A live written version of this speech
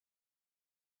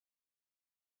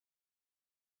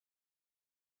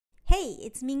Hey,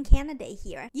 it's me, Canada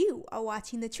here. You are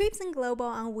watching the Trips and Global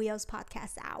on Wheels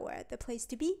podcast hour, the place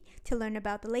to be to learn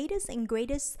about the latest and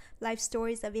greatest life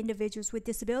stories of individuals with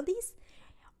disabilities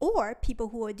or people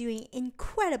who are doing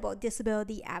incredible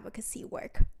disability advocacy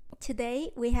work.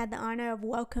 Today, we had the honor of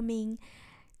welcoming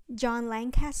John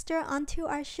Lancaster onto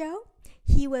our show.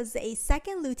 He was a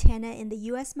second lieutenant in the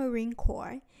U.S. Marine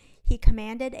Corps. He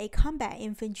commanded a combat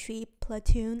infantry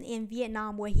platoon in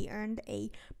Vietnam where he earned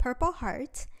a Purple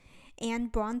Heart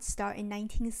and Bronze Star in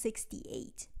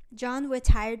 1968. John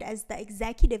retired as the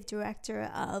executive director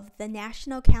of the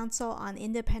National Council on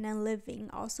Independent Living,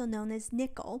 also known as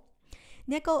NCIL.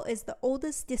 NCIL is the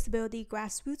oldest disability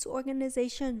grassroots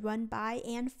organization run by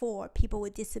and for people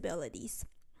with disabilities.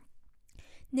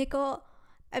 NCIL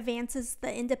advances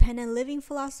the independent living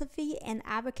philosophy and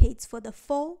advocates for the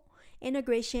full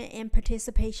integration and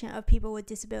participation of people with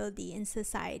disability in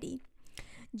society.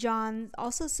 John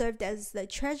also served as the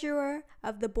treasurer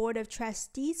of the Board of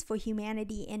Trustees for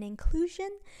Humanity and Inclusion.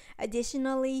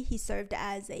 Additionally, he served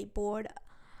as a board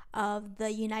of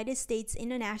the United States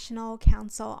International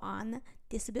Council on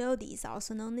Disabilities,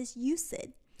 also known as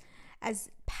USICD, as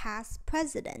past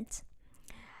president.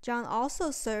 John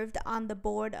also served on the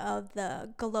board of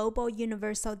the Global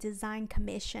Universal Design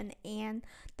Commission and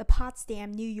the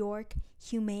Potsdam, New York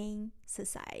Humane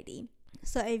Society.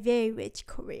 So a very rich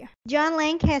career. John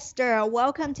Lancaster,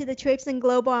 welcome to the Trips and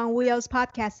Global on Wheels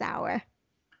podcast hour.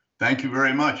 Thank you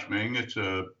very much, Ming. It's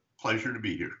a pleasure to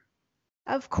be here.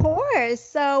 Of course.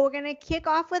 So we're going to kick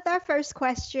off with our first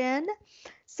question.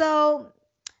 So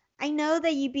I know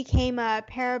that you became a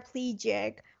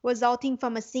paraplegic resulting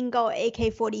from a single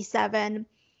AK-47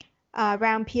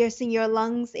 round piercing your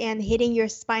lungs and hitting your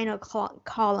spinal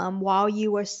column while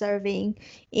you were serving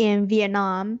in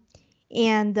Vietnam.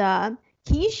 And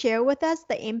can you share with us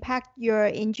the impact your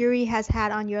injury has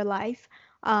had on your life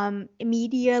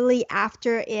immediately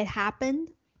after it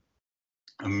happened?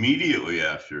 Immediately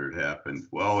after it happened?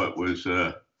 Well, it was,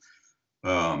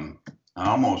 I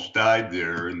almost died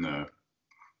there in the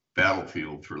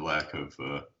battlefield, for lack of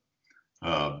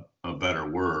a better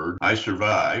word. I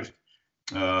survived,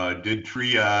 did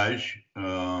triage,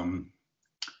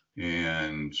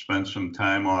 and spent some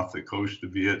time off the coast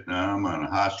of Vietnam on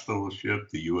a hospital ship,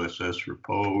 the USS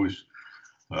Repose.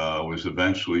 Was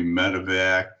eventually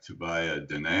medevaced via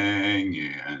Da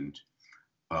Nang and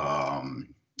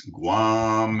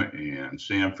Guam and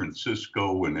San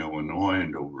Francisco and Illinois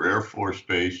and over Air Force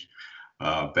Base,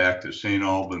 back to St.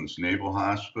 Albans Naval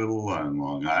Hospital on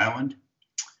Long Island,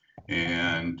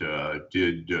 and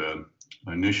did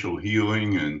initial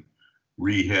healing and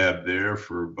rehab there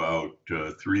for about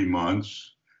 3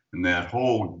 months. And that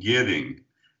whole getting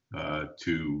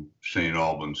to St.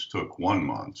 Albans took 1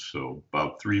 month. So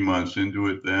about 3 months into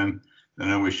it then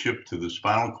I was shipped to the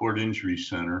Spinal Cord Injury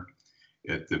Center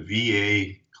at the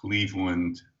VA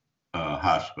Cleveland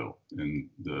Hospital, in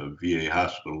the VA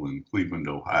hospital in Cleveland,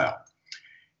 Ohio.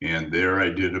 And there I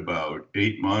did about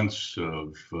 8 months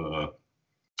of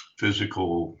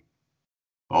physical,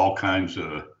 all kinds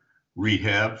of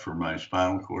rehab for my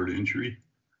spinal cord injury,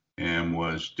 and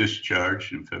was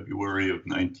discharged in February of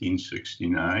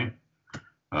 1969.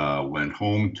 Went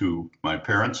home to my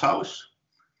parents' house,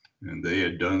 and they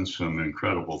had done some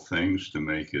incredible things to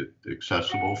make it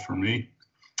accessible for me,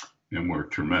 and were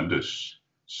tremendous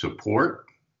support,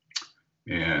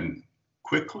 and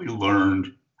quickly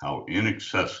learned how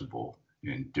inaccessible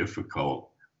and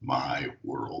difficult my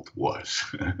world was.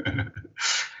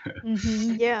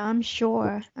 Yeah, I'm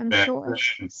sure.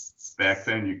 Back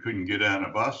then, you couldn't get on a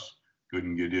bus,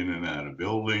 couldn't get in and out of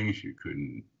buildings. You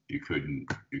couldn't,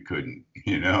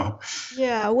 you know?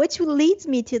 Yeah, which leads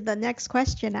me to the next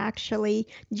question, actually,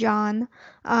 John,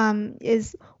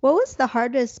 is what was the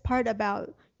hardest part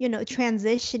about,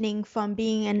 transitioning from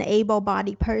being an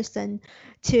able-bodied person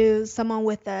to someone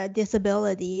with a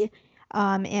disability,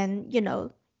 and,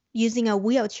 using a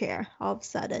wheelchair all of a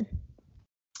sudden?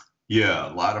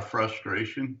 Yeah, a lot of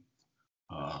frustration,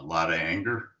 a lot of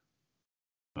anger,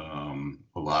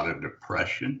 a lot of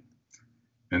depression.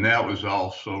 And that was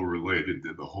also related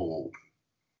to the whole,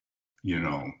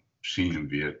 scene in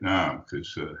Vietnam,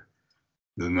 because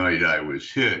the night I was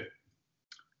hit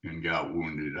and got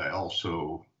wounded, I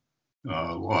also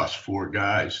lost 4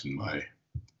 guys in my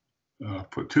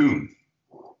platoon.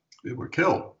 They were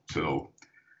killed. So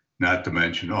not to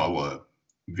mention all the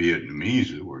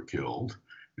Vietnamese that were killed,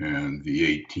 and the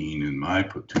 18 in my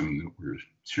platoon that were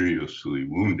seriously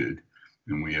wounded.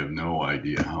 And we have no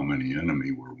idea how many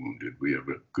enemy were wounded. We have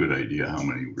a good idea how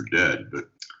many were dead, but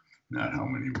not how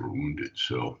many were wounded.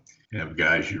 So you have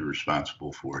guys you're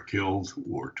responsible for killed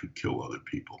or to kill other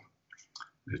people.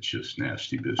 it's just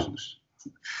nasty business.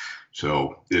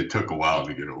 So it took a while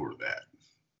to get over that.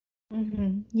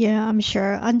 Yeah, I'm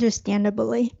sure,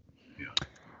 understandably. Yeah.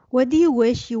 What do you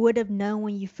wish you would have known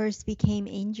when you first became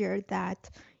injured that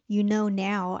you know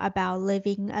now about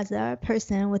living as a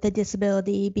person with a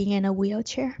disability, being in a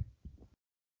wheelchair?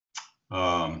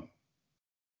 The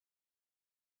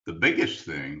biggest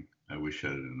thing I wish I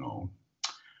had known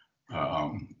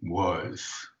was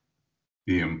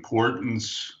the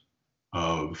importance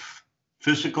of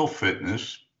physical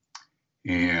fitness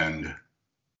and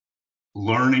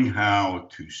learning how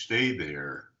to stay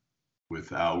there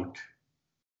without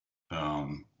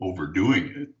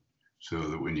overdoing it, so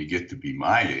that when you get to be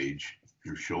my age,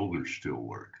 your shoulders still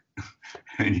work,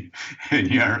 and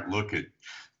you aren't looking at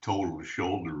total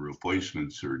shoulder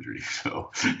replacement surgery.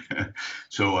 So,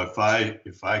 so if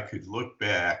I could look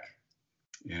back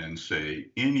and say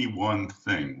any one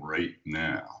thing right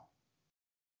now,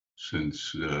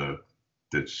 since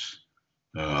that's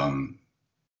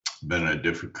been a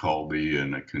difficulty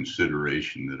and a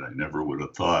consideration that I never would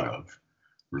have thought of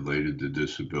related to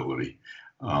disability,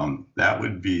 that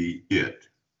would be it.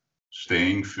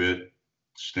 Staying fit,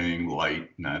 staying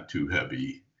light, not too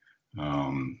heavy,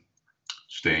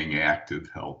 staying active,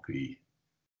 healthy,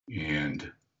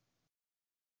 and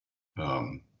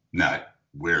not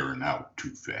wearing out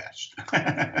too fast.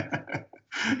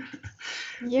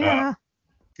 Yeah.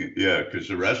 Yeah, because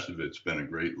the rest of it's been a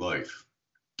great life.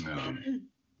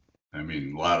 I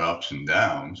mean, a lot of ups and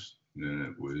downs, and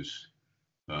it was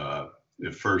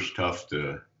at first tough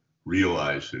to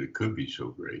realize that it could be so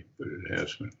great, but it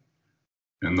has been.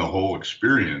 And the whole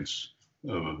experience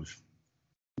of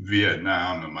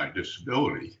Vietnam and my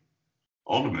disability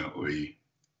ultimately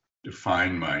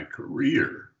defined my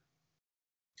career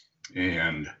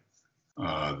and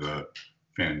the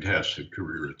fantastic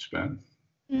career it's been.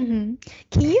 Can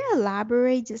you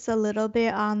elaborate just a little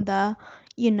bit on the,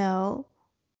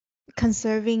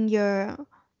 conserving your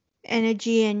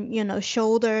energy and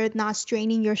shoulder, not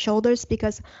straining your shoulders,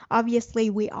 because obviously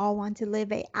we all want to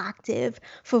live a active,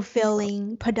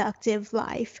 fulfilling, productive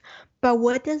life, but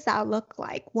what does that look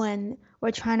like when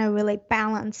we're trying to really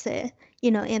balance it,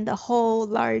 in the whole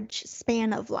large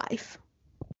span of life?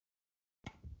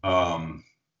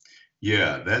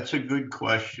 Yeah, that's a good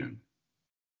question.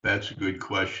 That's a good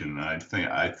question. I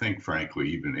think frankly,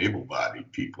 even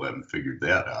able-bodied people haven't figured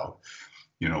that out.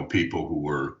 People who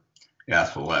were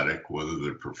athletic, whether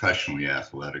they're professionally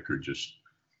athletic or just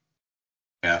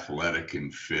athletic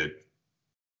and fit,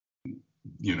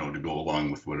 to go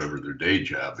along with whatever their day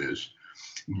job is.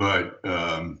 But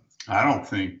I don't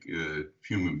think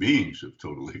human beings have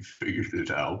totally figured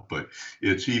it out, but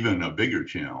it's even a bigger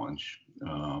challenge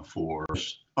for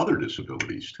other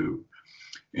disabilities too.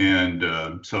 And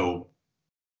so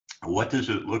what does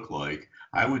it look like?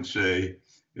 I would say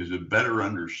is a better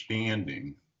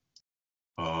understanding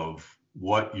of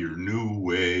what your new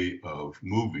way of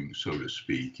moving, so to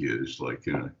speak, is. Like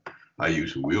I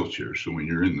use a wheelchair, so when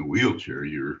you're in the wheelchair,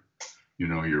 you're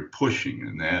pushing,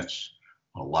 and that's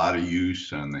a lot of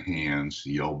use on the hands,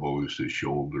 the elbows, the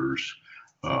shoulders,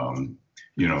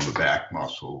 the back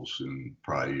muscles, and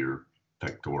probably your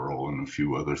pectoral and a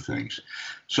few other things.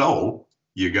 So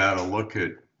you got to look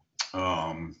at,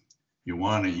 you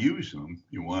want to use them,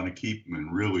 you want to keep them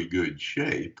in really good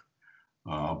shape,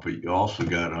 but you also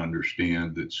got to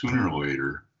understand that sooner or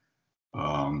later,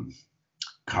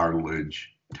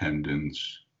 cartilage,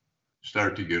 tendons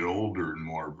start to get older and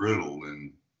more brittle,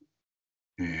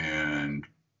 and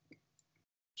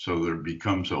so there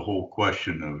becomes a whole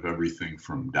question of everything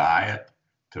from diet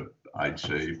to, I'd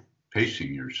say,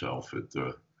 pacing yourself at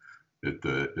the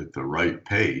right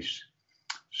pace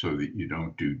so that you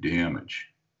don't do damage.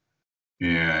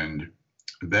 And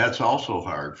that's also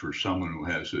hard for someone who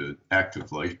has an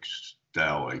active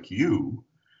lifestyle like you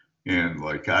and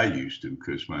like I used to,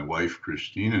 because my wife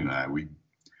Christine and I,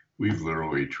 we've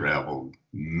literally traveled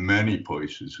many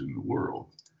places in the world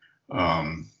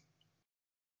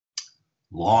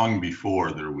long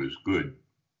before there was good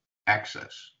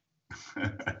access.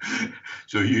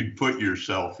 So you'd put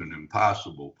yourself in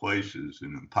impossible places,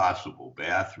 in impossible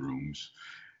bathrooms.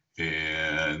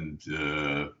 And,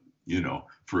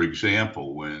 for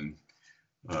example, when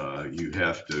you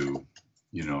have to,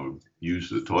 use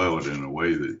the toilet in a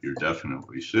way that you're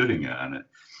definitely sitting on it,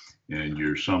 and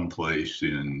you're someplace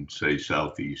in, say,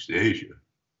 Southeast Asia,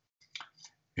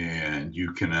 and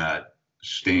you cannot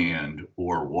stand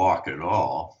or walk at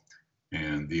all,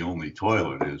 and the only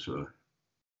toilet is a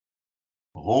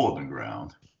hole in the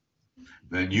ground,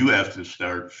 then you have to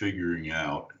start figuring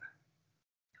out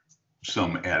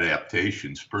some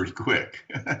adaptations pretty quick.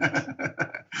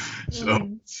 So,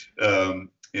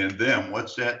 and then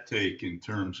what's that take in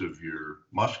terms of your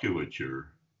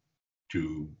musculature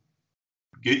to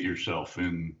get yourself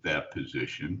in that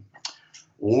position?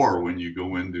 Or when you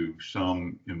go into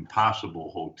some impossible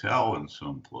hotel in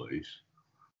some place,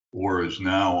 or is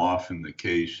now often the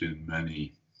case in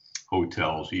many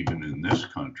hotels, even in this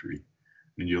country,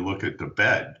 and you look at the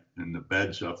bed, and the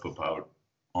bed's up about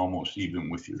almost even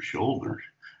with your shoulders,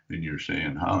 and you're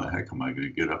saying, how the heck am I going to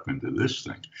get up into this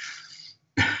thing?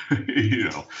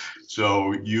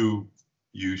 So you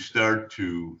start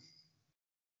to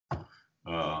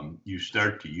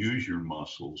use your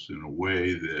muscles in a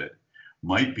way that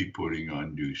might be putting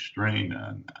undue strain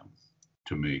on them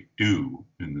to make do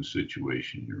in the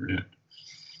situation you're in,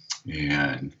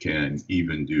 and can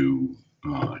even do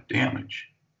damage,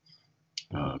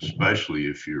 especially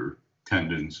if your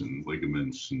tendons and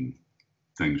ligaments and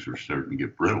things are starting to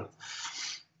get brittle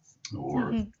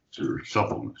or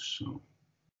suppleness. So.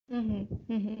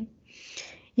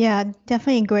 Yeah,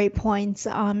 definitely great points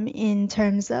in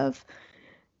terms of,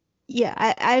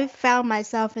 I found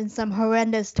myself in some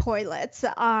horrendous toilets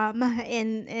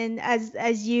and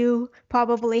as you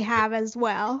probably have as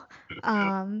well,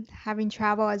 having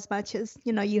traveled as much as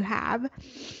you have.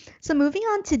 So moving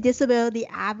on to disability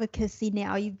advocacy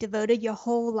now, you've devoted your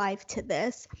whole life to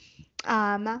this.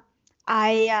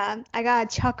 I got a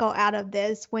chuckle out of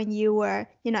this when you were,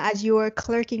 as you were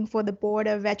clerking for the Board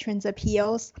of Veterans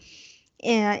Appeals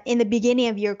in the beginning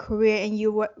of your career, and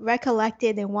you were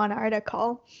recollected in one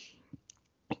article.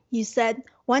 You said,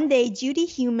 one day Judy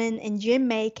Heumann and Jim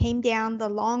May came down the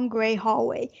long gray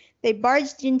hallway. They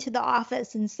barged into the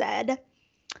office and said,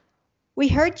 "We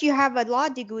heard you have a law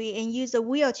degree and use a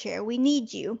wheelchair. We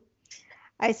need you."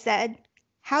 I said,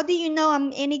 "How do you know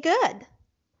I'm any good?"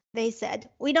 They said,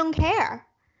 "We don't care.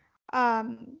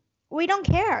 We don't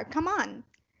care. Come on."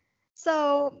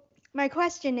 So my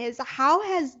question is, how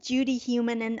has Judy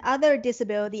Heumann and other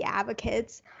disability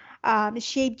advocates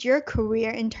shaped your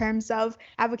career in terms of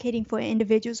advocating for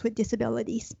individuals with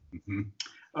disabilities?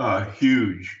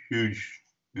 Huge,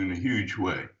 in a huge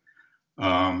way.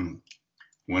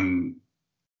 When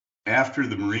after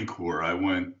the Marine Corps, I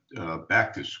went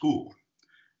back to school,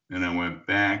 and I went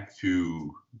back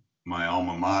to my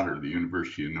alma mater, the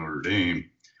University of Notre Dame,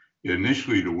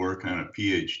 initially to work on a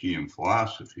PhD in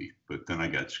philosophy, but then I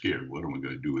got scared. What am I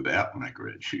going to do with that when I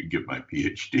graduate, get my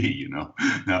PhD?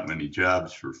 Not many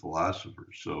jobs for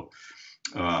philosophers. So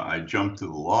I jumped to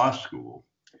the law school.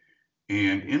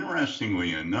 And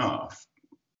interestingly enough,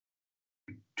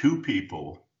 two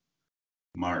people,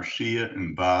 Marcia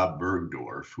and Bob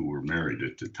Bergdorf, who were married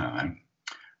at the time,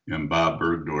 and Bob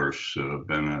Bergdorf's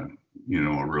been a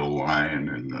real lion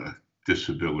in the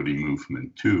disability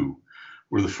movement too,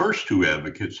 were the first two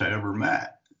advocates I ever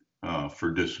met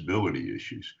for disability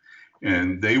issues.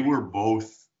 And they were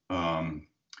both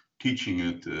teaching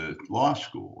at the law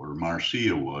school, or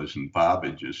Marcia was, and Bob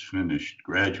had just finished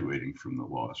graduating from the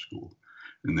law school,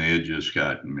 and they had just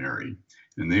gotten married.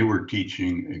 And they were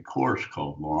teaching a course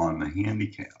called Law on the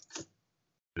Handicapped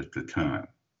at the time.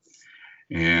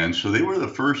 And so they were the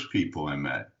first people I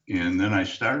met. And then I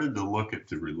started to look at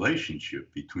the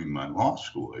relationship between my law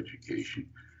school education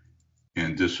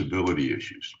and disability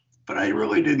issues. But I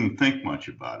really didn't think much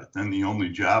about it. Then the only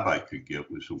job I could get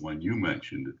was the one you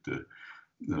mentioned at the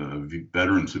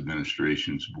Veterans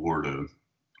Administration's Board of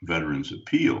Veterans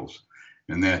Appeals.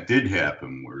 And that did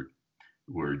happen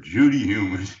where Judy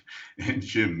Heumann and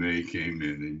Jim May came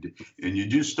in, and you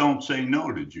just don't say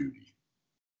no to Judy.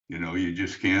 You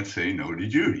just can't say no to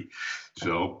Judy.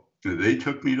 So they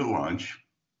took me to lunch,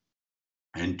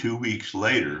 and 2 weeks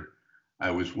later, I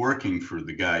was working for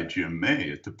the guy Jim May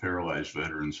at the Paralyzed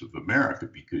Veterans of America,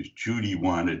 because Judy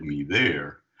wanted me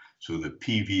there so that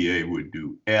PVA would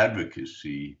do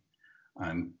advocacy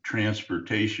on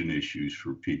transportation issues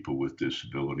for people with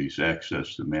disabilities,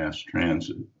 access to mass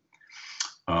transit,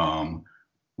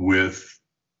 with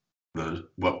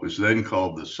what was then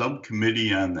called the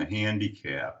Subcommittee on the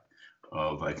Handicap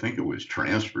of, I think it was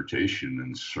Transportation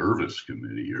and Service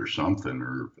Committee or something,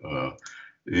 or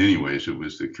anyways, it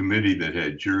was the committee that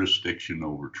had jurisdiction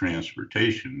over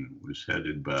transportation. It was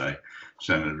headed by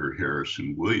Senator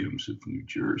Harrison Williams of New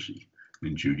Jersey,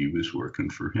 and Judy was working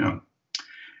for him.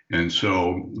 And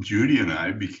so Judy and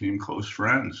I became close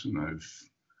friends, and I've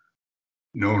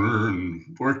known her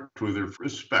and worked with her with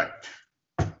respect.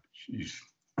 She's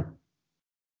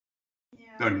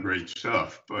done great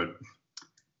stuff, but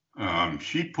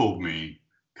she pulled me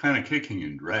kind of kicking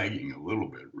and dragging a little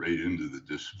bit right into the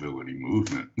disability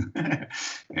movement.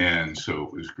 And so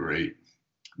it was great.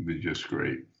 It was just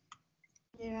great.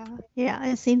 Yeah,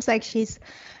 it seems like she's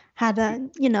had a,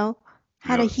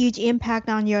 had a Yep. huge impact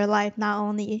on your life, not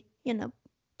only,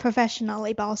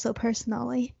 professionally, but also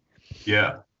personally.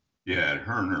 Yeah. Yeah.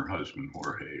 Her and her husband,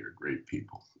 Jorge, are great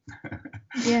people.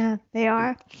 Yeah, they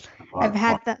are. A lot I've of fun.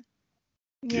 had the,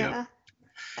 Yeah. yeah,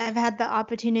 I've had the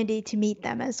opportunity to meet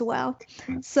them as well.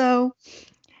 So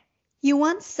you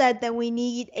once said that we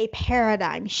need a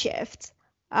paradigm shift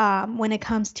when it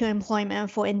comes to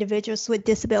employment for individuals with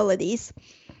disabilities.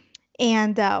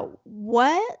 And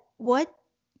what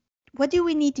do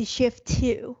we need to shift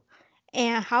to,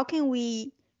 and how can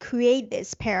we create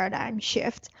this paradigm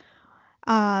shift?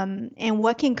 And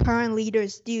what can current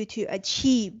leaders do to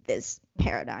achieve this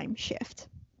paradigm shift?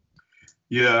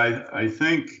 Yeah. I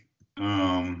think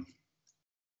the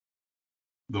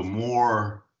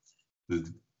more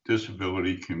the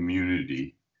disability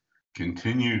community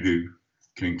continue to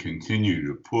can continue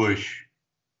to push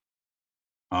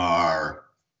our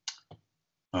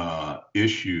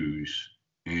issues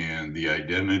and the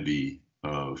identity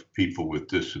of people with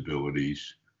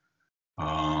disabilities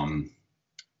to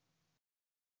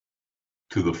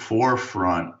the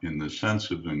forefront in the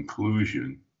sense of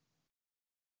inclusion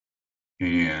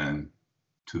and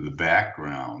to the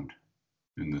background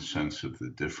in the sense of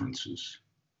the differences.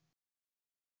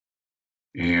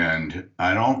 And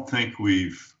I don't think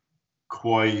we've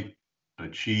quite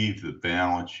achieved the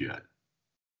balance yet,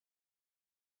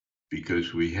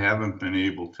 because we haven't been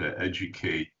able to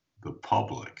educate the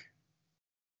public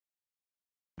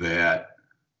that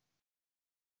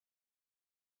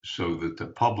so that the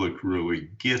public really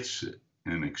gets it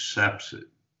and accepts it,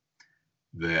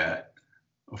 that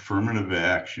affirmative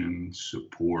action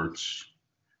supports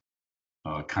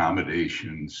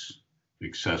accommodations,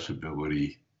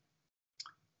 accessibility.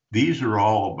 These are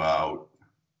all about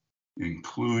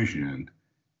inclusion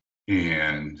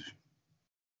and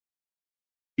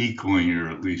equaling or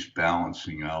at least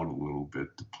balancing out a little bit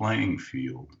the playing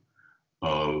field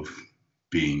of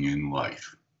being in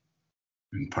life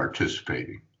and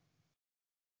participating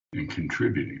and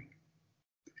contributing.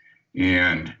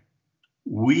 And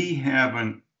we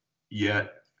haven't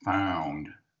yet found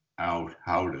out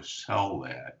how to sell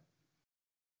that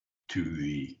to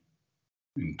the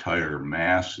entire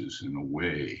masses in a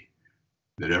way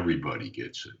that everybody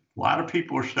gets it. A lot of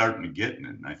people are starting to get it,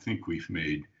 and I think we've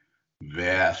made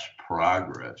vast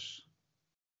progress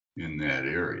in that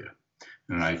area.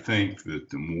 And I think that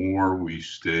the more we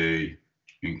stay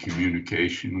in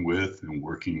communication with and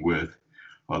working with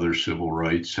other civil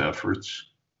rights efforts,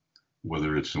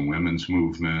 whether it's the women's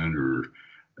movement or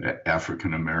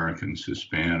African Americans,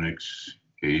 Hispanics,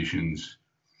 Asians,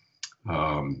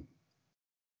 LBGQ,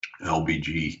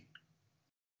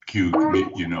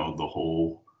 the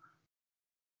whole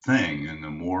thing. And the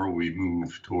more we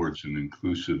move towards an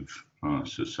inclusive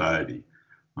society,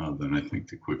 then I think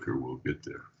the quicker we'll get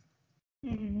there.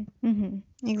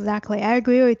 Exactly. I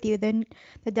agree with you. Then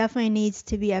there definitely needs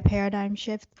to be a paradigm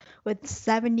shift, with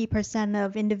 70%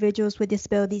 of individuals with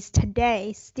disabilities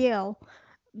today still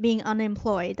being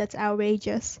unemployed. That's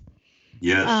outrageous.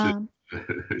 Yes,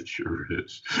 it sure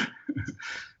is.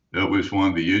 That was one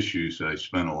of the issues I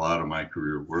spent a lot of my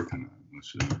career working on,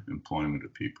 was employment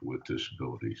of people with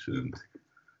disabilities. And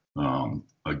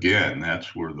again,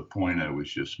 that's where the point I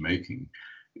was just making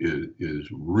is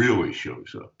really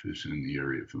shows up, is in the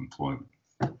area of employment.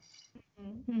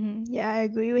 Yeah, I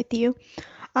agree with you.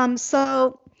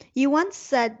 So you once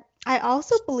said, I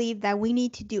also believe that we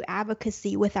need to do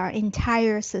advocacy with our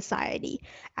entire society,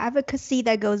 advocacy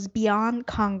that goes beyond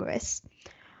Congress.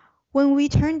 When we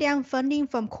turn down funding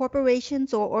from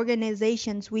corporations or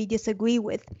organizations we disagree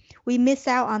with, we miss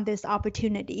out on this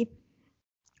opportunity.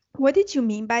 What did you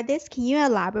mean by this? Can you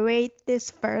elaborate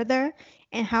this further?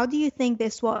 And how do you think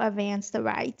this will advance the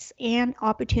rights and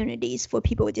opportunities for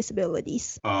people with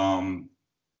disabilities?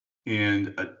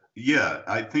 Yeah,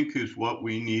 I think is what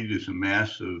we need is a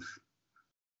massive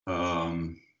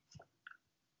kind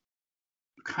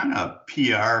of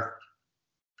PR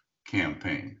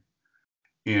campaign.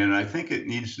 And I think it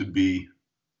needs to be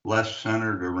less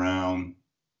centered around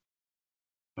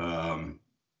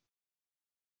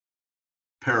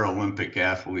Paralympic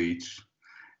athletes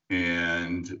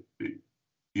and,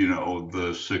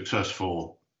 the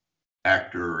successful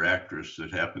actor or actress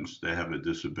that happens to have a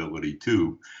disability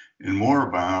too, and more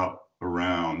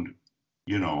around,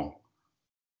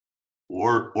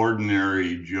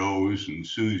 ordinary Joes and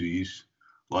Susies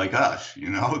like us,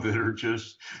 that are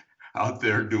just out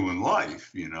there doing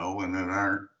life, and that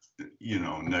aren't,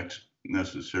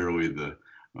 necessarily the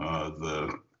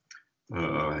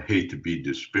hate to be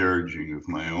disparaging of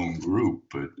my own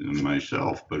group, and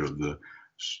myself, but of the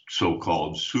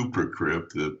so-called super crip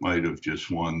that might have just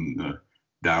won the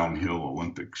downhill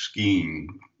Olympic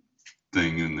skiing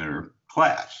thing in their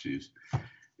class.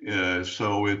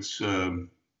 So it's,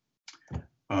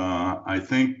 I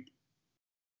think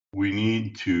we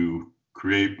need to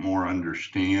create more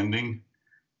understanding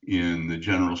in the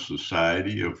general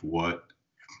society of what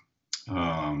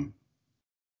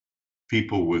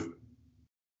people with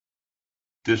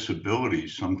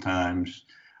disabilities sometimes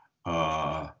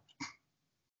have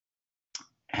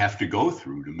to go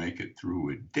through to make it through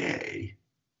a day,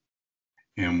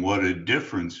 and what a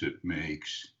difference it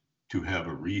makes to have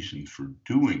a reason for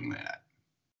doing that,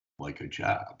 like a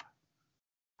job,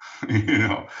 you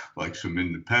know, like some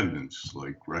independence,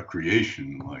 like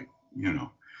recreation, like, you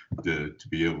know, to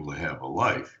be able to have a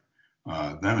life.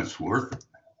 Then it's worth it,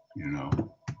 you know.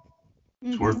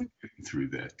 It's worth getting through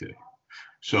that day.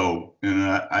 So, and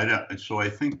I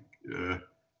think to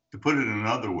put it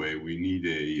another way, we need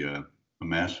a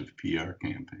massive PR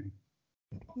campaign.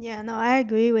 Yeah, no, I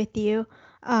agree with you.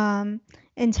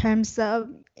 In terms of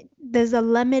there's a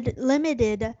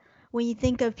limited when you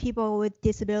think of people with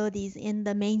disabilities in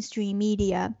the mainstream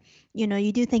media, you know,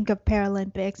 you do think of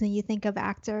Paralympics and you think of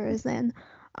actors and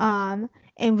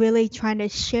really trying to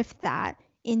shift that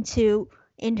into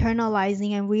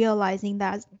internalizing and realizing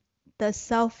that the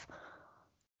self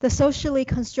the socially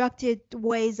constructed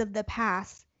ways of the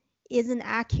past isn't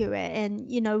accurate, and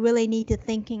you know really need to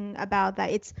thinking about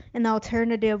that it's an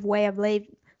alternative way of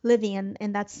living,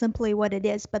 and that's simply what it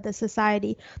is. But the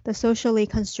society, the socially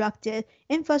constructed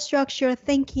infrastructure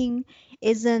thinking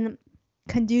isn't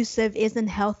conducive, isn't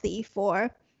healthy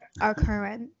for our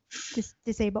current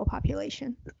disabled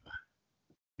population.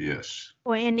 Yes.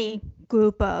 Or any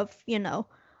group of, you know,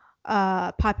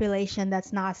 population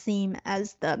that's not seen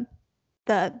as the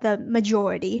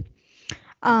majority.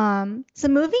 So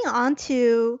moving on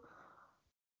to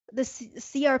the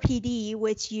CRPD,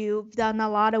 which you've done a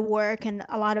lot of work and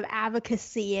a lot of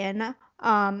advocacy in.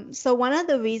 So one of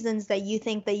the reasons that you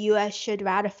think the U.S. should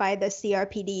ratify the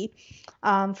CRPD,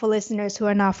 for listeners who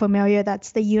are not familiar,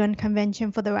 that's the UN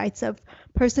Convention for the Rights of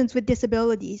Persons with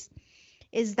Disabilities,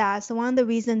 is that so one of the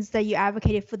reasons that you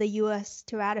advocated for the U.S.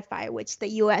 to ratify, which the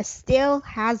U.S. still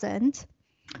hasn't,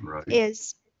 Right.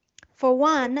 is, for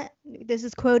one, this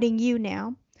is quoting you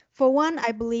now, for one,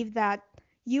 I believe that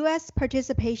U.S.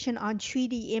 participation on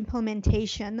treaty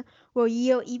implementation will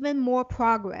yield even more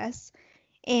progress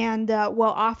and will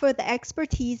offer the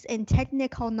expertise and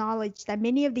technical knowledge that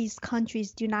many of these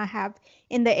countries do not have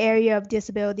in the area of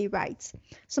disability rights.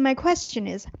 So my question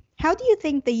is, how do you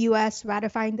think the U.S.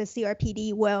 ratifying the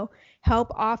CRPD will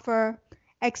help offer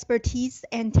expertise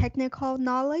and technical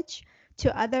knowledge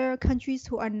to other countries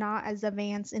who are not as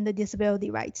advanced in the disability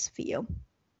rights field?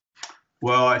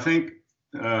 Well, I think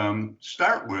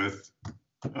start with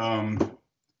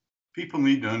people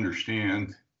need to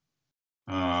understand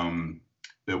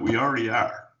that we already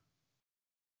are.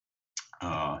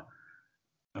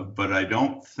 But I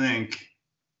don't think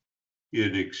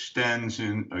it extends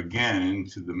again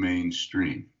into the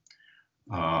mainstream.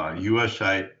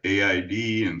 USAID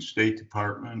and State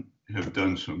Department have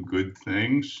done some good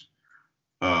things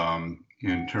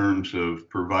in terms of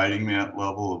providing that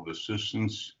level of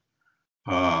assistance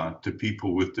to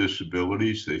people with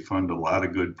disabilities. They fund a lot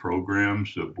of good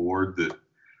programs. A board that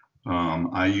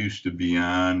I used to be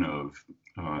on of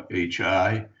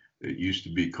HI, it used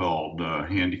to be called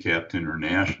Handicap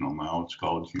International. Now it's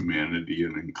called Humanity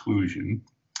and Inclusion.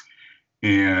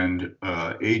 And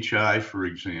HI, for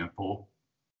example,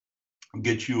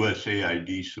 gets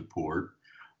USAID support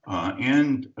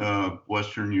and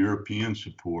Western European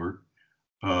support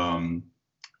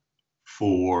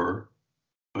for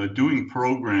doing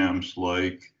programs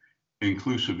like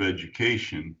inclusive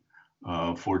education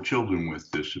for children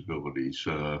with disabilities,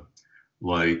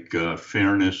 like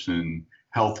fairness in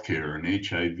healthcare and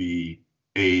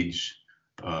HIV/AIDS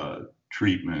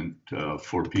treatment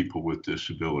for people with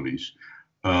disabilities.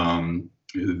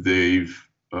 They've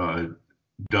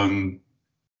done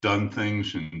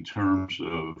things in terms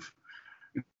of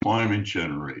employment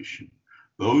generation.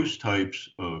 Those types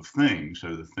of things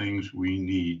are the things we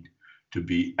need to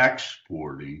be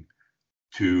exporting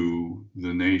to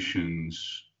the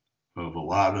nations of a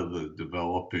lot of the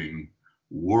developing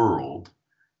world,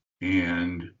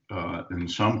 and in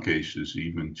some cases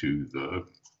even to the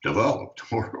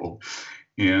developed world.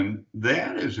 And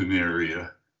that is an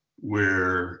area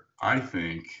where I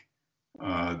think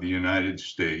the United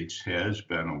States has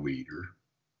been a leader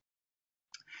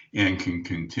and can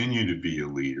continue to be a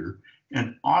leader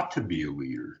and ought to be a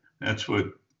leader. That's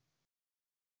what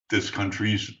this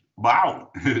country's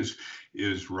about,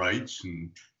 is rights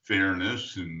and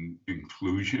fairness and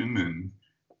inclusion and,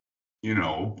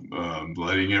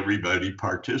 letting everybody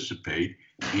participate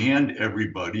and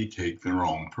everybody take their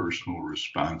own personal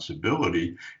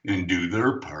responsibility and do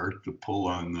their part to pull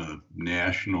on the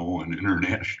national and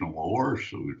international oar,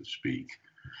 so to speak.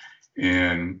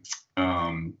 And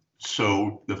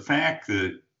so the fact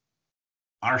that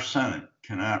our Senate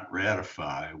cannot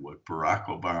ratify what Barack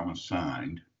Obama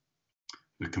signed,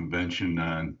 the Convention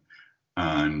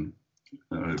on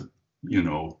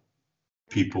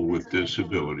people with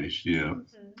disabilities. Yeah.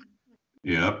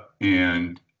 Yep.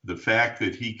 And the fact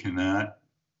that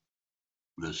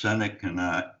the Senate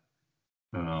cannot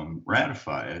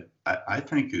ratify it, I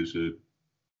think is a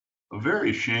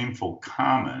very shameful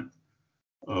comment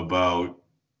about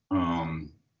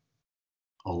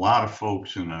a lot of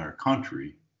folks in our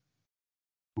country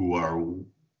who are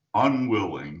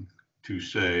unwilling to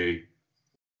say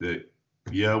that,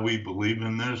 yeah, we believe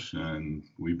in this and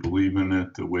we believe in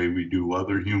it the way we do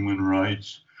other human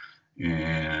rights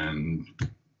and,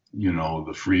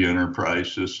 the free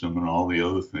enterprise system and all the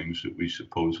other things that we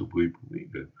supposedly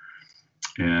believe in.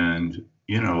 And,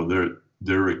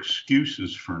 their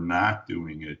excuses for not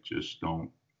doing it just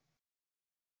don't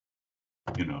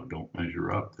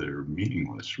measure up. They're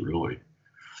meaningless, really.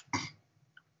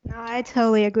 No, I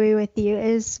totally agree with you.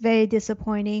 It's very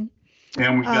disappointing.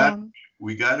 And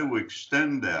we got to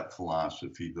extend that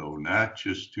philosophy, though, not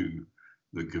just to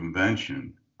the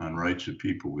Convention on Rights of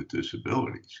People with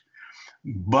Disabilities,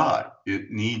 but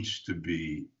it needs to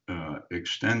be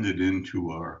extended into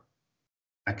our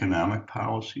economic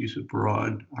policies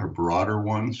abroad, our broader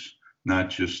ones,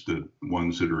 not just the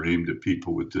ones that are aimed at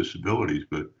people with disabilities,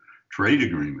 but trade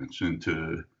agreements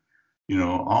into,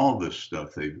 all this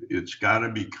stuff. It's got to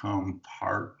become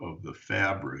part of the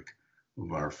fabric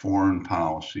of our foreign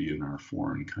policy and our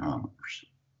foreign commerce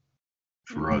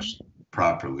for us to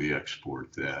properly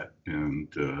export that. And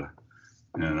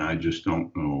I just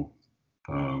don't know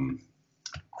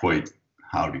quite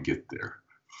how to get there.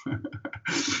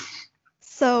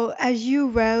 So as you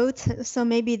wrote, so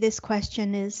maybe this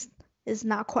question is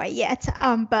not quite yet,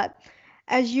 but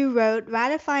as you wrote,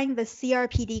 ratifying the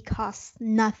CRPD costs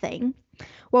nothing,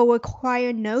 will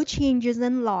require no changes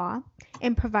in law,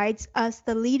 and provides us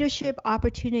the leadership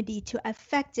opportunity to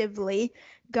effectively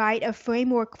guide a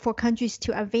framework for countries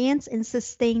to advance and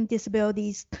sustain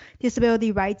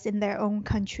disability rights in their own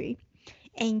country.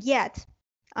 And yet,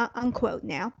 unquote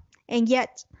now, and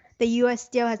yet the U.S.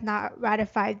 still has not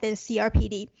ratified the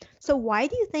CRPD. So why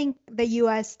do you think the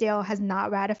U.S. still has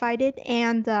not ratified it?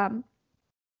 And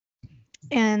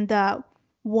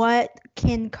what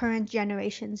can current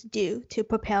generations do to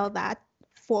propel that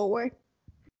forward?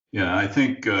 Yeah, I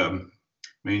think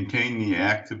maintain the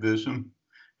activism,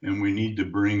 and we need to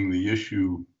bring the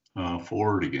issue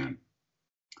forward again.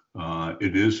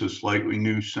 It is a slightly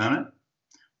new Senate.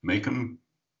 Make them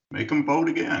vote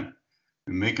again,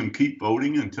 and make them keep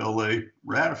voting until they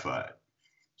ratify it.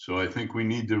 So I think we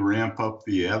need to ramp up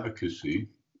the advocacy,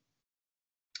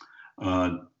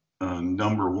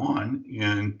 number one.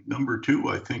 And number two,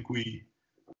 I think we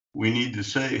need to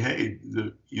say, hey,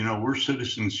 we're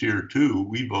citizens here too.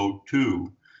 We vote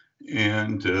too.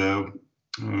 And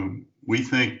we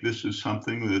think this is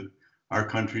something that our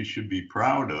country should be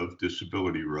proud of,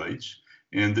 disability rights,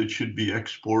 and that should be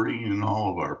exporting in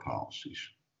all of our policies.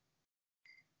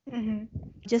 Mm-hmm.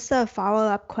 Just a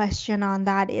follow-up question on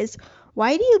that is,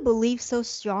 why do you believe so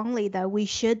strongly that we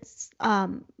should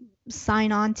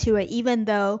sign on to it, even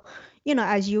though,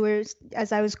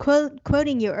 as I was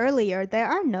quoting you earlier, there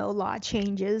are no law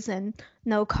changes and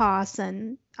no costs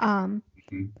and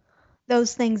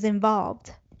those things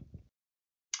involved?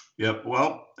 Yep.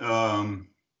 Well,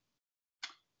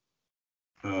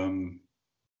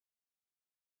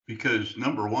 because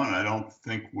number one, I don't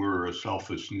think we're a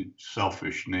selfish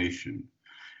nation,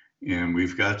 and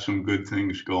we've got some good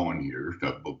things going here.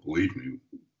 But believe me,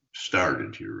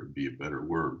 started here would be a better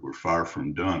word. We're far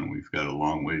from done. We've got a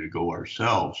long way to go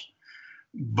ourselves,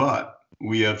 but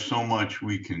we have so much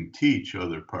we can teach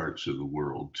other parts of the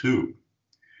world too.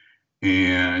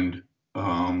 And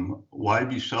why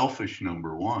be selfish?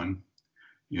 Number one,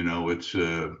 it's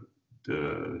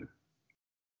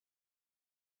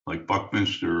like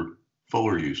Buckminster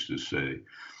Fuller used to say,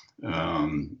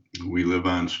 we live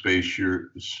on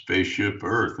spaceship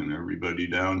Earth, and everybody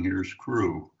down here is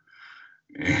crew.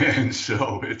 And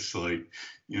so it's like,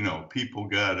 people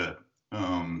gotta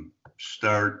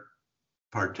start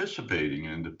participating,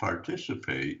 and to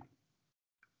participate,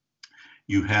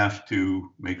 you have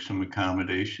to make some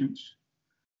accommodations.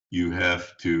 You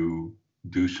have to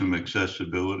do some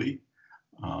accessibility.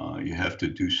 You have to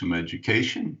do some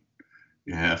education.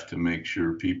 You have to make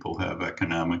sure people have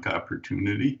economic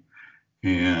opportunity.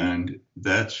 And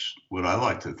that's what I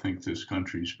like to think this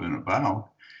country's been about.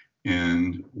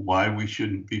 And why we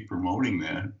shouldn't be promoting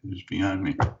that is beyond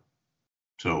me.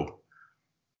 So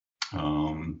I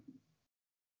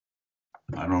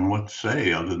don't know what to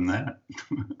say other than that.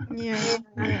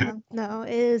 Yeah, no,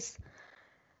 it is.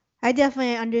 I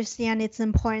definitely understand its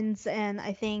importance, and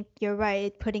I think you're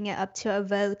right, putting it up to a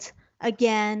vote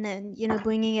again and,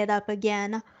 bringing it up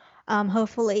again.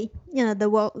 Hopefully,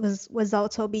 the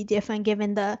results will be different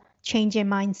given the change in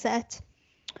mindset.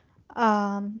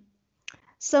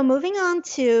 So moving on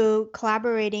to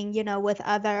collaborating, with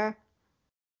other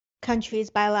countries,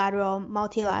 bilateral,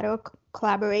 multilateral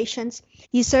collaborations.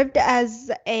 You served as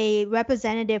a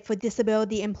representative for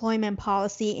disability employment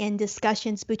policy in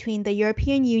discussions between the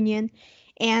European Union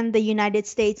and the United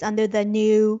States under the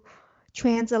new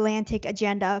transatlantic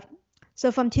agenda.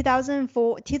 So from 2000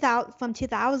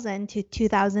 to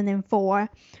 2004,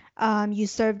 you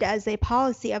served as a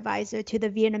policy advisor to the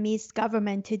Vietnamese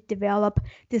government to develop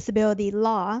disability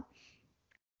law,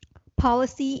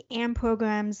 policy, and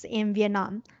programs in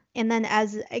Vietnam. And then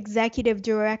as executive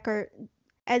director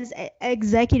of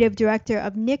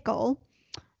NCIL,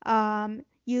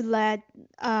 you led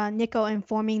NCIL in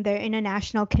forming their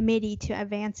international committee to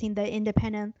advancing the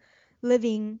independent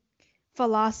living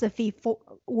philosophy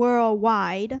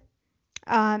worldwide.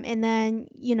 And then,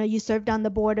 you served on the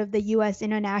board of the U.S.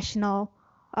 International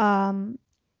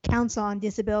Council on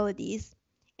Disabilities.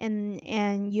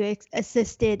 And you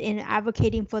assisted in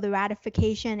advocating for the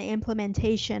ratification and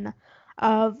implementation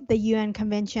of the UN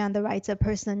Convention on the Rights of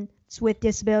Persons with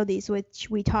Disabilities, which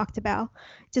we talked about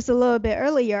just a little bit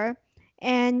earlier.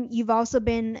 And you've also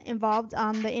been involved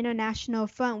on the international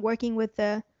front, working with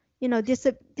the,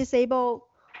 disabled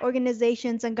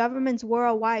organizations and governments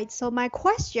worldwide. So my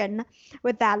question,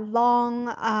 with that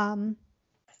long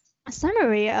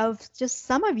summary of just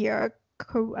some of your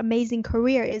amazing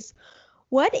career, is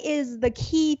what is the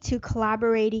key to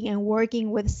collaborating and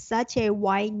working with such a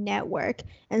wide network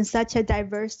and such a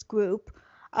diverse group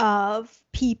of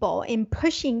people in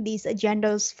pushing these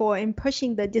agendas in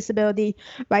pushing the disability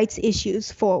rights issues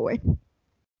forward?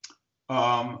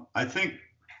 I think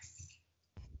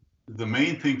the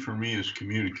main thing for me is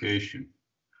communication.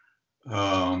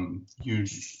 Number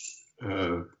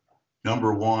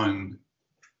one,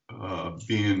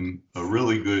 being a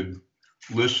really good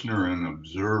listener and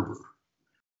observer,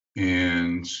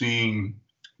 and seeing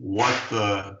what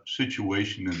the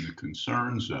situation and the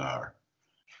concerns are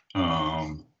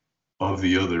of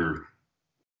the other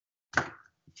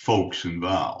folks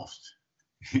involved,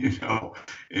 and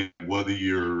whether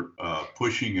you're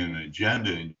pushing an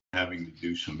agenda and having to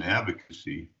do some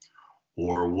advocacy,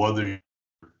 or whether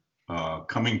you're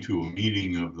coming to a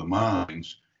meeting of the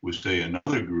minds with, say,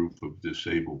 another group of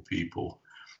disabled people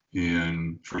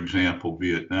in, for example,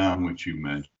 Vietnam, which you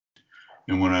mentioned.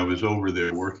 And when I was over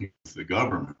there working with the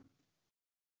government,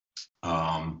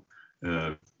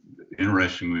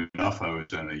 interestingly enough, I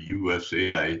was on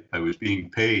I was being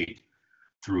paid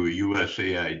through a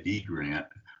USAID grant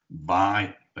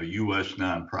by a US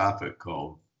nonprofit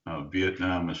called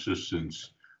Vietnam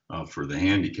Assistance for the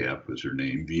Handicap, was her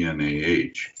name,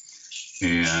 VNAH.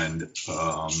 And,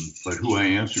 but who I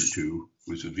answered to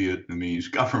was the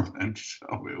Vietnamese government.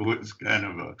 So it was kind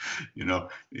of you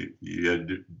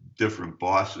had different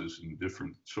bosses and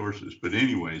different sources. But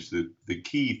anyways, the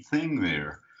key thing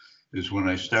there is when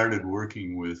I started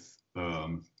working with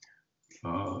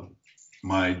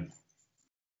my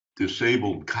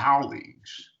disabled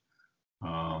colleagues,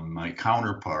 my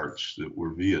counterparts that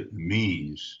were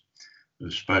Vietnamese,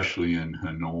 especially in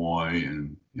Hanoi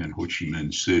and Ho Chi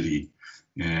Minh City,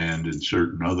 and in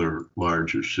certain other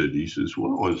larger cities, as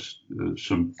well as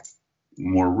some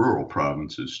more rural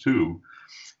provinces too.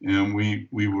 And we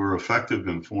were effective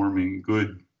in forming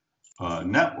good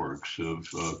networks of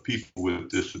people with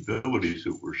disabilities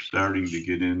that were starting to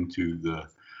get into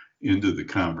the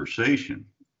conversation.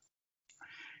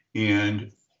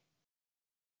 And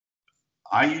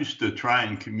I used to try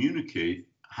and communicate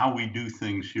how we do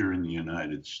things here in the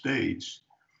United States,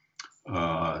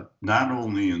 not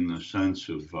only in the sense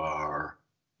of our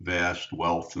vast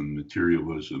wealth and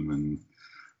materialism and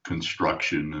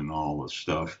construction and all this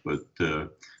stuff, but in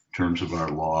terms of our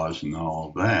laws and all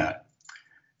of that.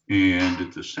 And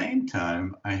at the same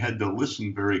time, I had to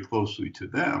listen very closely to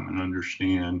them and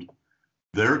understand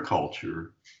their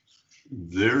culture,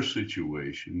 their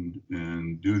situation,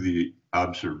 and do the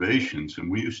observations.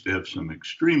 And we used to have some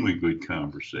extremely good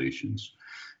conversations.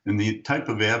 And the type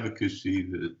of advocacy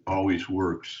that always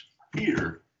works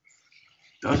here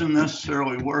doesn't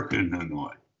necessarily work in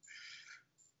Hanoi.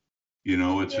 You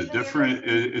know, it's a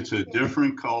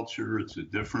different culture, it's a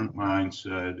different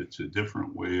mindset, it's a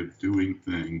different way of doing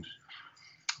things.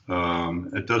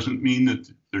 It doesn't mean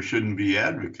that there shouldn't be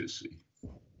advocacy.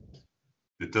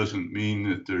 It doesn't mean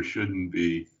that there shouldn't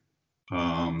be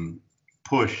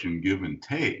push and give and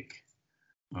take.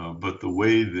 But the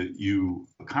way that you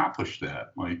accomplish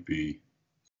that might be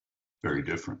very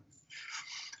different.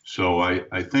 So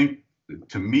I think,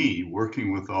 to me,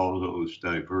 working with all of those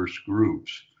diverse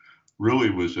groups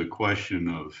really was a question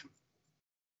of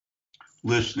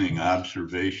listening,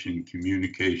 observation,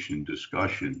 communication,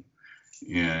 discussion,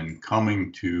 and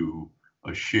coming to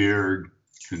a shared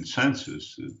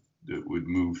consensus that would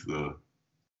move the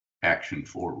action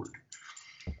forward.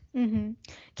 Mm-hmm.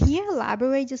 Can you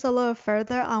elaborate just a little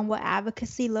further on what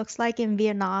advocacy looks like in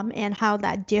Vietnam and how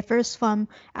that differs from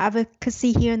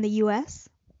advocacy here in the U.S.?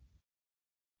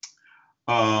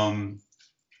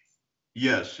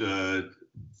 Yes,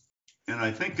 and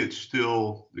I think it's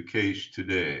still the case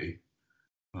today,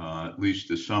 at least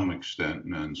to some extent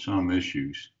and on some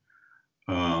issues.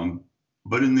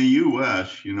 But in the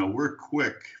U.S., you know, we're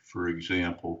quick, for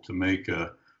example, to make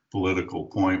a political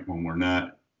point when we're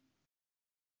not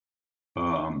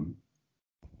how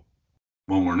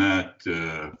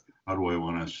do I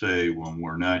want to say, when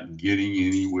we're not getting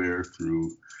anywhere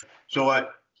through. So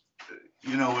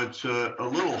you know, it's a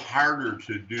little harder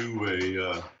to do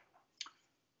a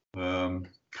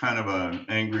kind of an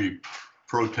angry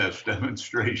protest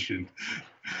demonstration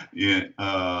in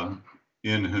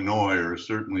Hanoi, or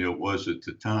certainly it was at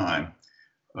the time,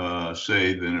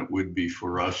 say, than it would be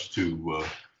for us to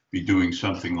be doing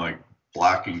something like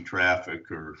blocking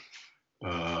traffic or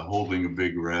holding a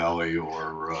big rally,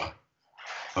 or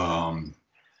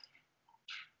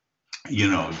you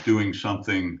know, doing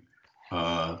something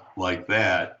like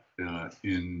that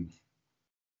in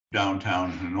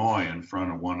downtown Hanoi in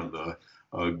front of one of the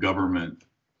government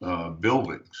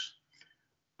buildings.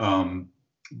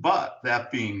 But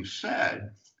that being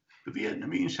said, the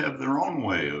Vietnamese have their own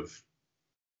way of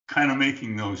kind of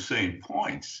making those same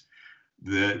points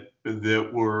that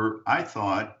were, I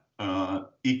thought,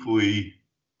 equally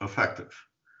effective.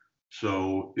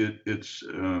 So it's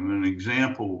an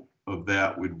example of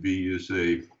that would be is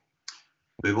they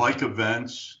like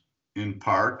events in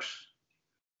parks,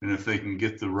 and if they can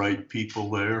get the right people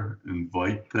there,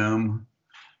 invite them,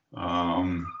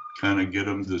 kind of get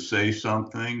them to say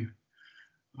something,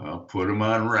 put them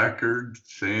on record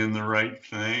saying the right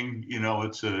thing. You know,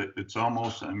 it's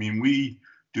almost, I mean, we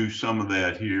do some of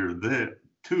that here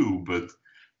too, but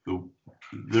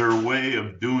their way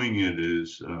of doing it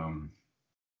is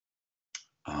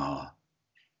a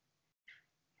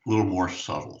little more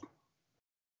subtle.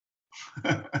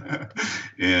 But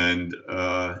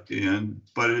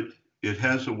it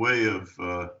has a way of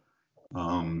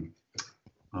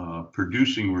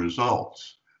producing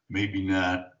results, maybe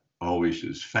not always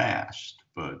as fast,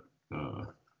 but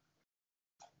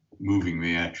moving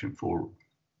the action forward.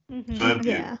 Mm-hmm. So that'd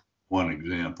be one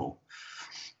example.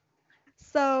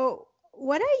 So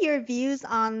what are your views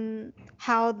on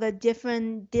how the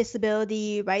different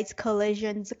disability rights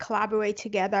coalitions collaborate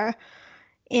together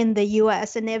in the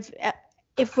U.S.? And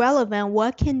if relevant,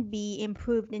 what can be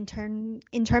improved in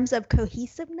terms of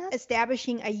cohesiveness,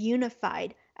 establishing a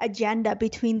unified agenda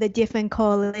between the different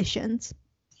coalitions?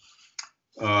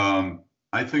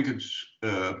 I think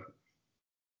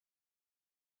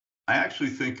I actually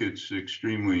think it's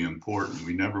extremely important.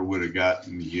 We never would have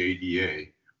gotten the ADA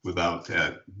without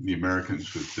that, the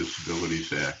Americans with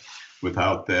Disabilities Act,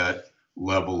 without that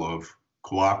level of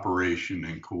cooperation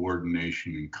and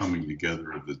coordination and coming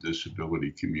together of the disability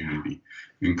community,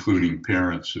 including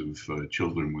parents of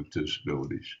children with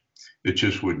disabilities. It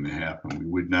just wouldn't have happened. We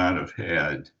would not have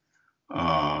had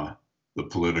the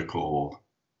political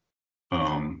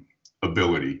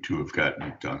ability to have gotten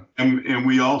it done. And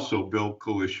we also built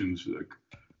coalitions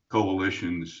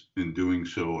in doing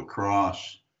so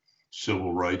across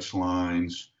civil rights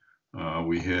lines.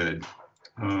 We had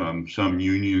some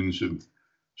unions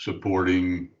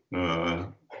supporting the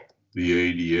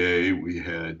ADA. We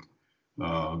had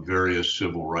various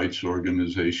civil rights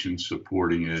organizations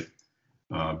supporting it.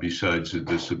 Besides the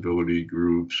disability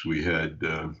groups, we had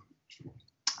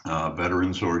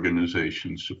veterans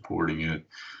organizations supporting it.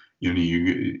 You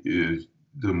know,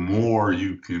 the more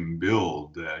you can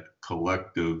build that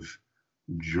collective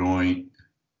joint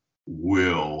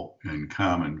will and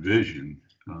common vision,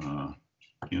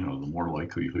 you know, the more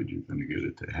likelihood you're going to get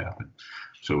it to happen.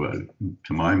 So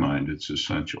to my mind, it's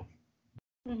essential.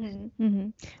 Mm-hmm, mm-hmm.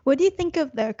 What do you think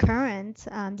of the current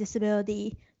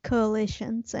disability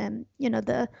coalitions and, you know,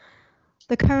 the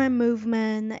the current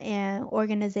movement and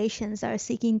organizations are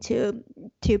seeking to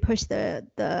push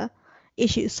the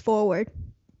issues forward?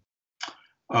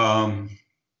 Let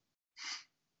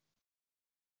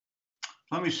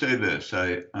me say this.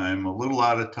 I'm a little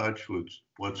out of touch with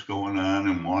what's going on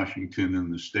in Washington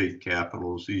and the state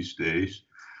capitals these days,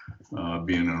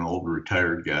 being an old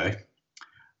retired guy.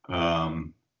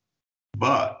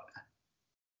 But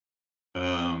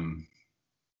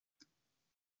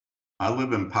I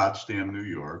live in Potsdam, New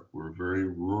York. We're a very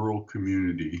rural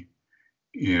community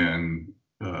in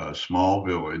a small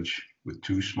village with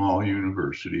two small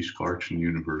universities, Clarkson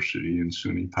University and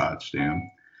SUNY Potsdam,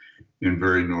 in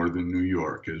very northern New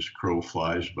York, as crow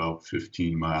flies, about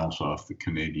 15 miles off the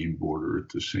Canadian border at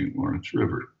the St. Lawrence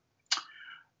River,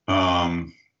 or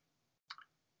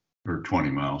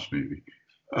 20 miles maybe.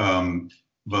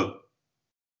 But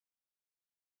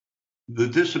the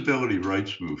disability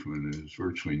rights movement is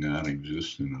virtually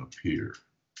non-existent up here.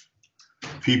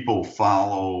 People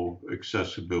follow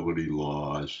accessibility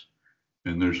laws,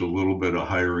 and there's a little bit of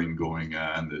hiring going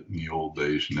on that in the old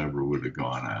days never would have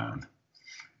gone on.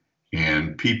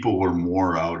 And people are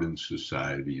more out in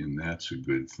society, and that's a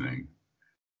good thing.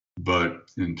 But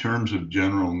in terms of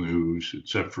general news,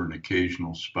 except for an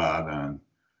occasional spot on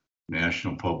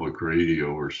National Public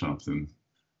Radio or something,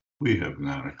 we have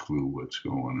not a clue what's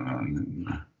going on in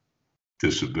the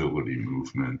disability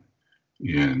movement,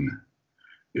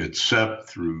 except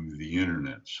through the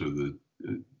internet. So that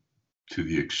to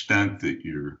the extent that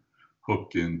you're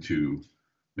hooked into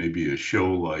maybe a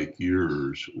show like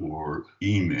yours or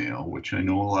email, which I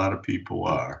know a lot of people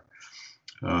are,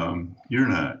 you're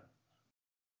not,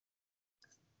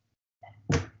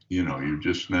 you're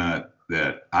just not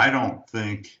that. I don't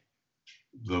think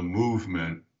the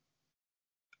movement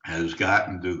has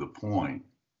gotten to the point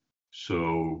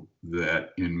so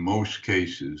that in most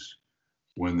cases,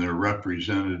 when their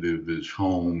representative is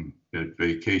home at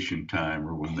vacation time,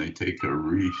 or when they take a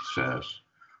recess,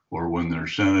 or when their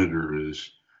senator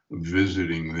is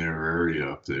visiting their area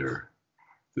up there,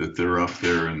 that they're up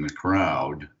there in the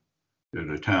crowd at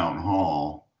a town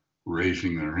hall,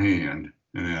 raising their hand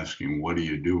and asking, what are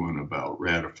you doing about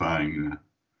ratifying the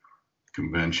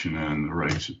Convention on the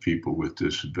Rights of People with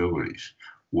Disabilities?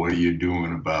 What are you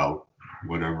doing about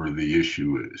whatever the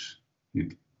issue is? You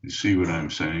see what I'm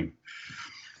saying?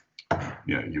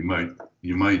 Yeah, you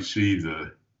might see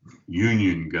the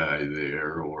union guy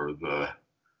there, or the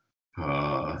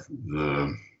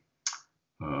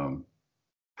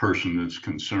person that's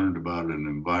concerned about an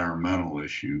environmental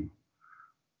issue,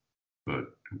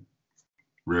 but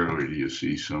rarely do you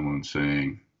see someone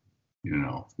saying,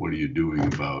 what are you doing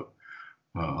about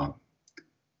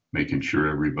making sure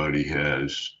everybody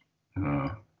has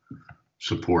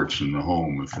supports in the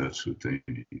home if that's what they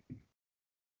need.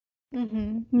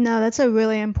 No, that's a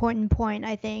really important point.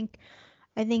 I think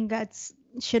that's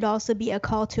should also be a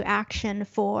call to action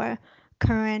for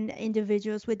current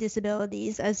individuals with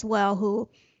disabilities as well, who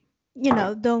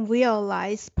don't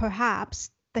realize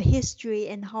perhaps the history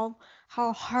and how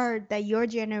hard that your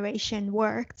generation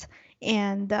worked,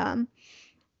 and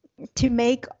to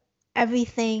make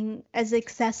everything as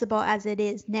accessible as it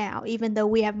is now, even though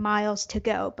we have miles to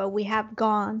go, but we have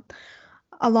gone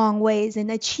a long ways in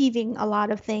achieving a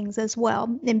lot of things as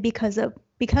well. And because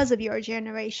of your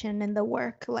generation and the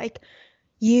work like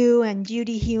you and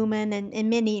Judy Heumann and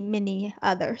many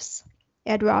others,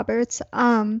 Ed Roberts.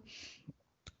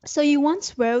 So you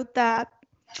once wrote that,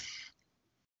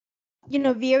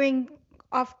 veering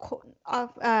off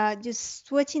just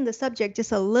switching the subject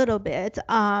just a little bit,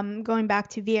 going back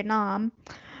to Vietnam.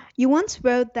 You once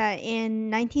wrote that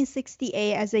in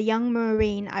 1968, as a young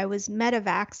Marine, I was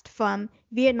medevaced from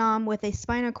Vietnam with a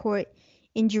spinal cord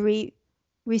injury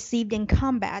received in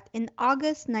combat. In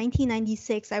August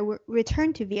 1996, I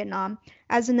returned to Vietnam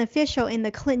as an official in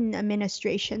the Clinton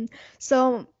administration.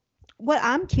 So what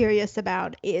I'm curious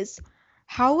about is,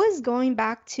 how was going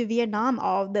back to Vietnam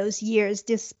all those years,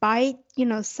 despite,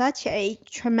 such a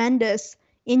tremendous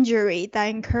injury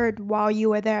that occurred while you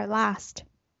were there last?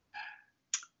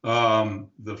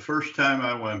 The first time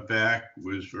I went back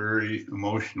was very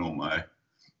emotional.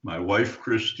 My wife,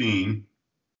 Christine,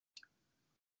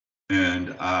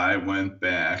 and I went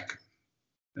back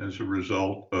as a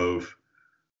result of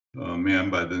a man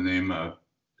by the name of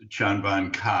Chan Van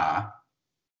Ka,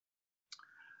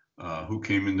 who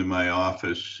came into my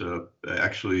office,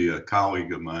 actually a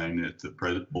colleague of mine at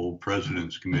the old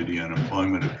President's Committee on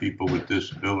Employment of People with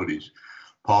Disabilities.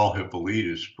 Paul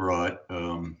Hippolytus brought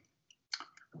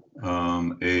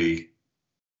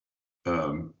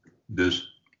this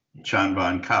Chan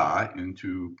Van Ka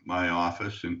into my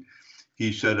office, and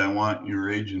he said, I want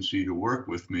your agency to work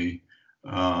with me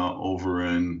over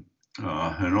in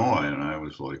Hanoi. And I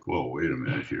was like, whoa, wait a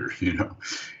minute here, you know.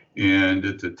 And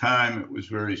at the time, it was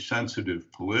very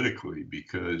sensitive politically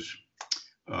because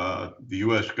the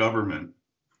US government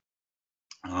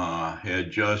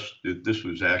had just, this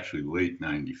was actually late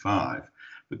 95,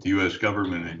 but the US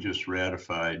government had just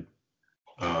ratified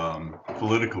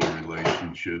political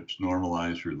relationships,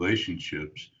 normalized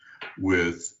relationships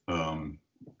with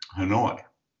Hanoi.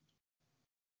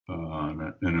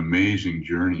 An amazing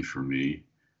journey for me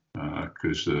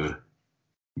because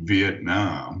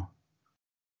Vietnam,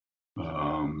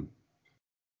 kind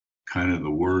of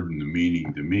the word and the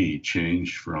meaning to me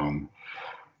changed from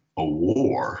a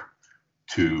war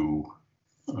to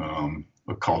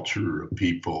a culture, a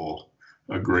people,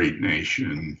 a great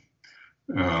nation,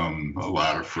 a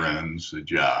lot of friends, a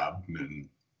job, and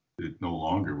it no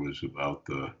longer was about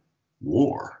the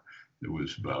war. It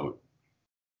was about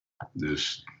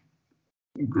this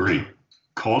great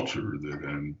culture that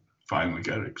I finally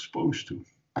got exposed to,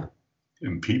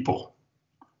 and people,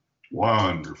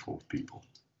 wonderful people,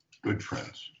 good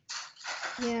friends.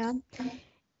 Yeah.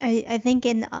 I think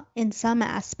in some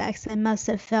aspects it must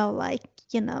have felt like,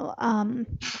 you know,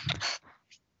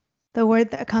 the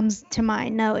word that comes to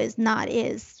mind now is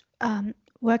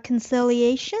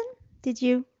reconciliation. Did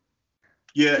you?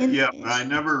 Yeah. I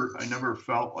never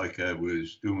felt like I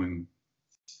was doing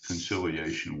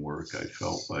conciliation work. I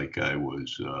felt like I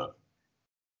was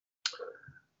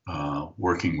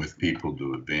working with people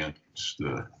to advance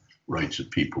the rights of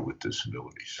people with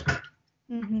disabilities.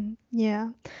 Mm-hmm.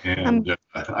 Yeah. And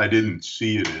I didn't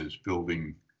see it as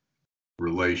building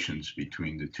relations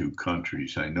between the two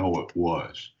countries. I know it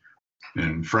was.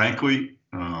 And frankly,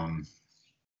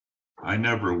 I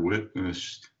never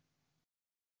witnessed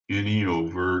any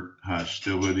overt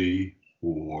hostility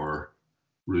or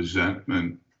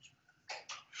resentment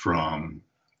from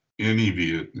any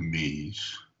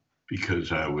Vietnamese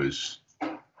because I was,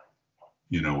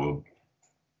 you know, a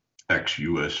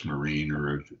ex-U.S. Marine,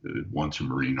 or once a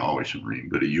Marine, always a Marine,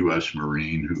 but a U.S.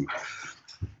 Marine who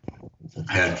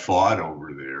had fought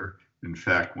over there. In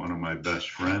fact, one of my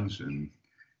best friends in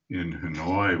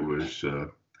Hanoi was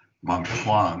Monk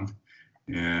Tuan,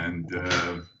 and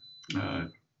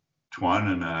Tuan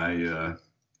and I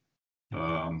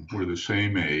were the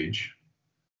same age.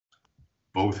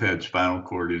 Both had spinal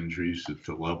cord injuries at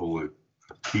the level of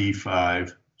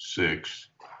T5, 6,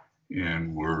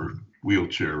 and were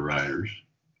wheelchair riders.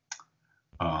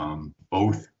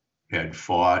 Both had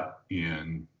fought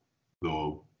in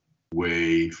the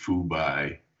Hue Phu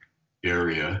Bai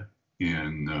area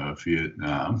in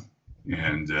Vietnam,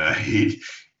 and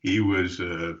he was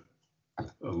a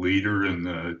leader in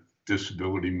the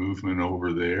disability movement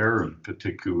over there, and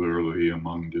particularly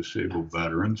among disabled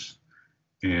veterans.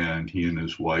 And he and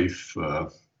his wife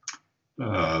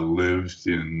lived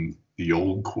in the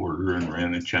old quarter and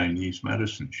ran a Chinese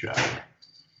medicine shop, a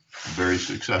very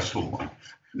successful one.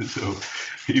 So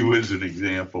he was an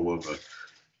example of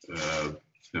a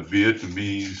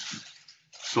Vietnamese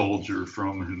soldier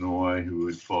from Hanoi who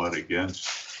had fought against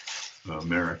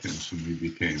Americans, and we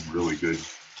became really good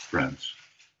friends.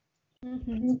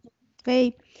 Mm-hmm.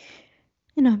 Very,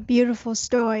 you know, beautiful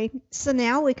story. So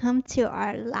now we come to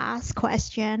our last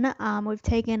question. We've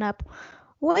taken up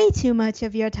way too much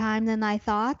of your time than I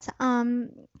thought.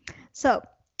 So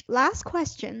last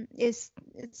question is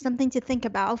something to think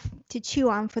about, to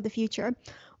chew on for the future.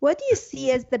 What do you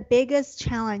see as the biggest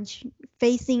challenge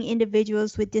facing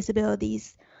individuals with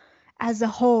disabilities as a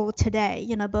whole today,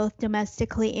 you know, both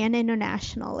domestically and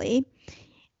internationally?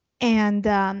 And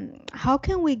how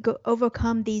can we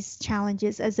overcome these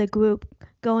challenges as a group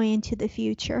going into the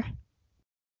future?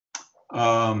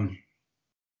 The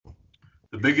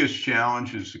biggest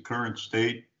challenge is the current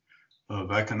state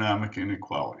of economic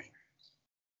inequality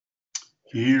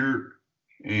here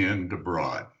and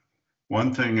abroad.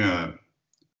 One thing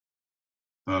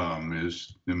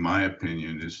is, in my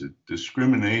opinion, is that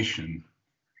discrimination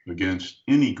against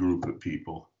any group of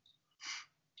people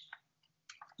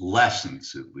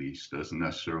lessens, at least, doesn't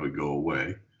necessarily go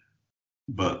away,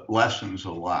 but lessens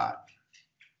a lot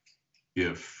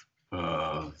if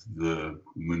the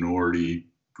minority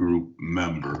group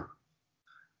member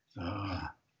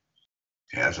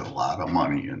has a lot of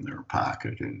money in their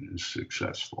pocket and is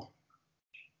successful.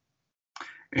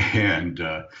 And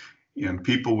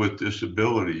people with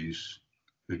disabilities,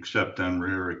 except on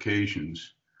rare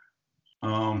occasions,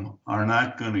 are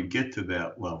not going to get to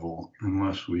that level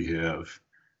unless we have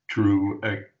true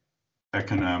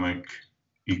economic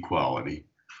equality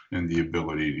and the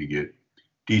ability to get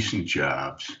decent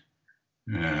jobs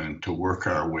and to work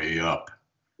our way up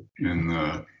in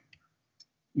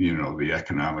the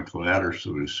economic ladder,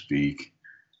 so to speak,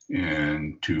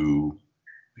 and to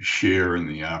share in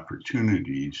the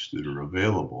opportunities that are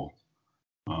available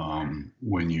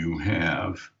when you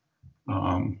have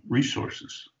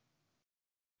resources,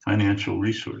 financial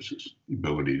resources, the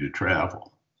ability to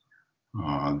travel,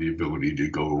 the ability to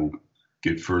go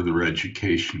get further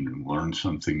education and learn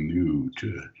something new,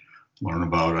 to learn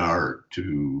about art,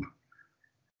 to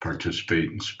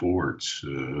participate in sports,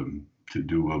 to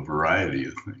do a variety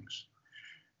of things.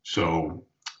 So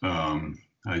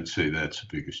I'd say that's the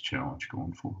biggest challenge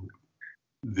going forward.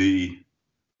 The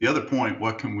other point,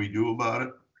 what can we do about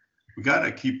it? We got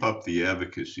to keep up the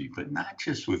advocacy, but not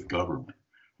just with government.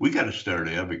 We got to start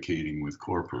advocating with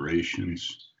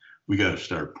corporations. We got to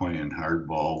start playing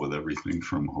hardball with everything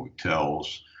from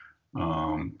hotels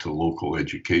to local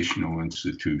educational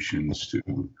institutions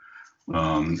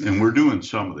and we're doing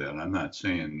some of that. I'm not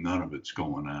saying none of it's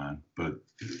going on, but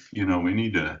we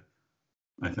need to,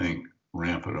 I think,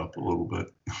 ramp it up a little bit.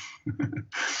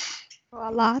 Or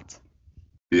a lot.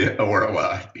 Yeah, or a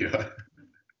lot. Yeah.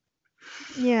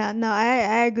 Yeah, no,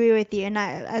 I agree with you. And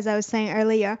as I was saying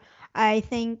earlier, I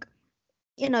think,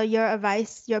 your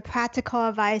advice, your practical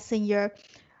advice, and your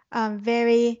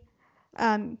very,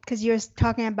 because you're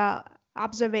talking about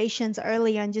observations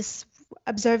earlier and just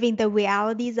observing the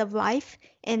realities of life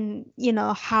and,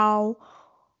 how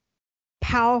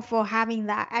powerful having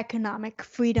that economic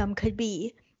freedom could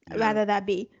be, rather that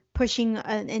be pushing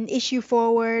an issue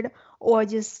forward or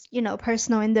just,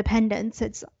 personal independence.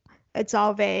 It's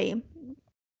all very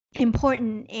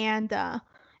important and a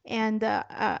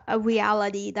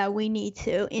reality that we need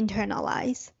to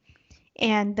internalize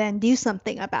and then do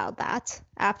something about that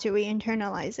after we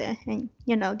internalize it. And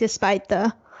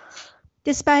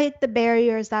despite the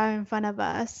barriers that are in front of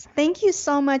us. Thank you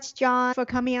so much, John, for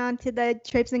coming on to the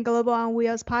Trips and Global on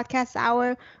Wheels podcast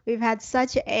hour. We've had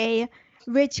such a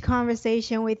rich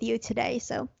conversation with you today,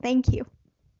 so thank you.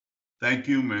 Thank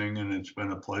you, Ming, and it's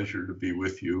been a pleasure to be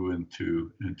with you and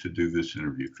to do this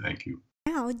interview. Thank you.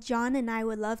 Now, John and I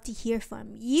would love to hear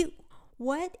from you.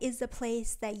 What is a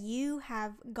place that you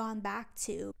have gone back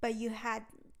to, but you had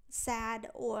sad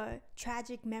or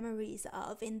tragic memories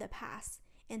of in the past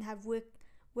and have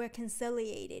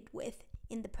reconciliated with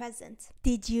in the present?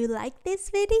 Did you like this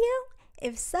video?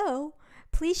 If so,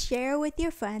 please share with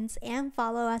your friends and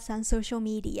follow us on social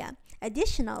media.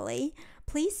 Additionally,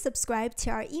 please subscribe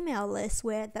to our email list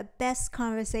where the best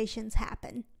conversations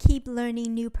happen. Keep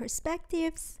learning new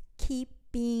perspectives. Keep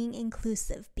being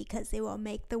inclusive because it will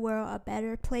make the world a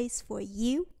better place for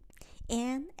you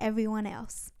and everyone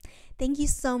else. Thank you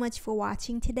so much for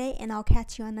watching today, and I'll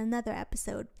catch you on another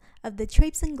episode of the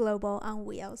Trips and Global on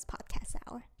Wheels podcast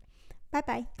hour.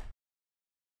 Bye-bye.